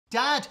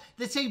Dad,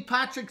 the St.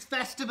 Patrick's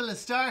Festival is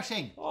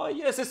starting. Oh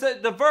yes, it's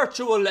the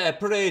virtual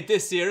parade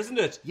this year, isn't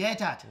it? Yeah,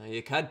 Dad.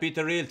 You can't beat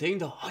the real thing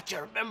though. Oh, do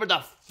you remember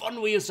the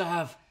fun we used to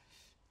have?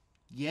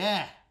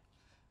 Yeah,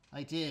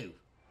 I do.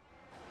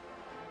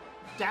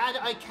 Dad,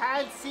 I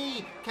can't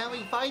see. Can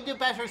we find a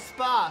better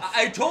spot?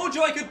 I told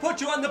you I could put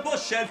you on the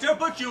bus shelter,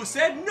 but you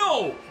said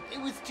no.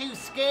 It was too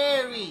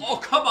scary. Oh,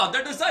 come on,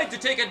 they're designed to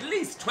take at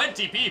least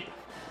 20 people.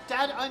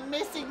 Dad, I'm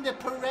missing the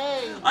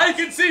parade. I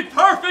can see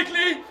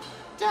perfectly.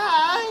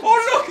 Dad!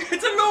 Oh look,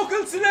 it's a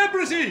local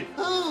celebrity.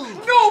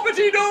 Who?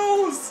 Nobody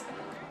knows.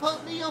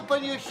 Put me up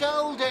on your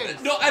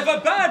shoulders. No, I have a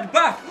band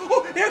back.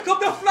 Oh, here come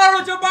the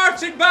Florida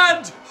Marching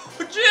Band.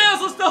 Oh,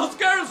 Jesus, those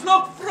girls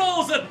look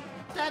frozen.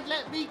 Dad,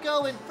 let me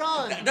go in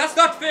front. That's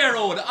not fair,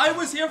 Owen. I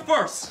was here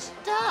first.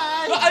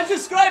 Dad! Well, I'll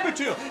describe it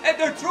to you. And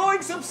they're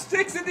throwing some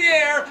sticks in the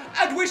air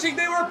and wishing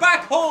they were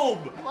back home.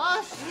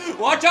 What?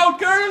 Watch out,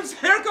 girls.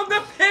 Here come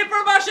the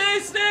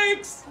paper-mache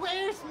sticks.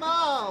 Where's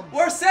Mom?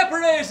 We're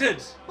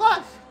separated.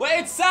 What? Well,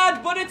 it's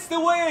sad, but it's the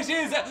way it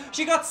is.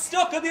 She got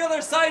stuck on the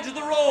other side of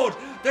the road.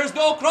 There's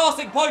no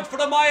crossing point for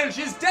a mile.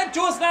 She's dead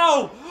to us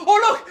now.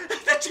 Oh, look,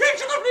 the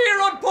children are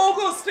here on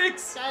pogo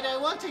sticks. Dad, I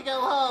want to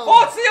go home.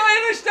 Oh, it's the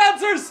Irish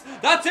dancers.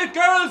 That's it,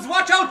 girls.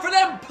 Watch out for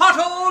them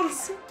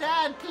potholes.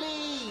 Dad,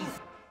 please.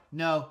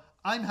 No,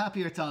 I'm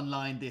happier it's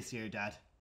online this year, Dad.